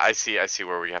 and then I see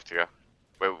where we have to go.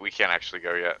 Wait, we can't actually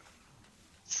go yet.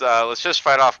 Let's just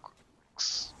fight off.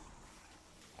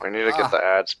 We need to get the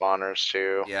ad spawners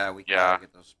too. Yeah, we Yeah. gotta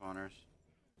get those spawners.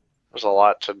 There's a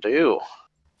lot to do.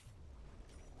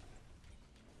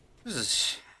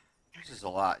 This is a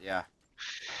lot. Yeah.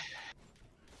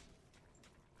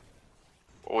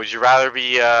 Would you rather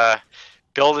be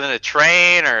building a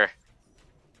train or?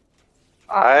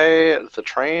 The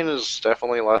train is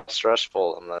definitely less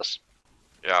stressful than this.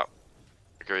 Yeah,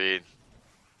 agreed.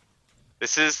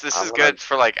 This is I'm gonna- good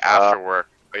for like after work.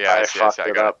 Oh, yeah, I see, fucked I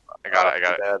it got up. it. I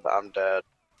got it. I'm dead.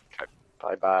 Okay.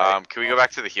 Bye bye. Can we go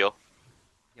back to the heal?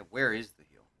 Yeah. Where is the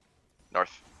heal?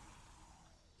 North.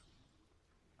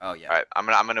 Oh yeah. All right,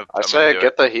 I'm gonna. I say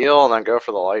get the heal and then go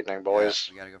for the lightning, Yeah, boys.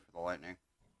 we gotta go for the lightning.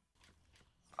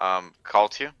 Call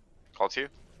to you. Call to you.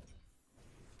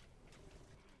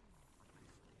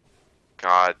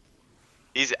 God,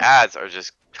 these ads are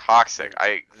just toxic.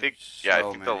 I think. Yeah, I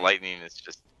So think the many. lightning is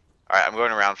just. All right, I'm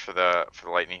going around for the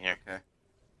lightning here.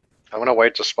 I'm gonna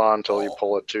wait to spawn until you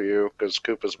pull it to you, because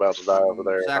Coop is about to die over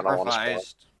there. And I don't want to spawn.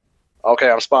 Sacrificed. Okay,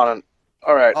 I'm spawning.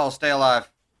 All right, Oh, stay alive.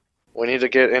 we need to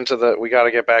get into the. We got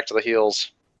to get back to the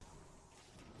heals.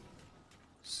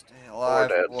 Stay alive,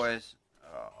 dead. boys.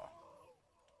 Oh.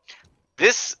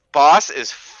 This boss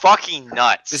is fucking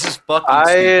nuts. This is fucking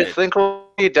I stupid. think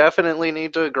we definitely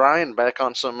need to grind back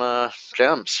on some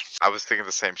gems. I was thinking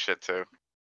the same shit too.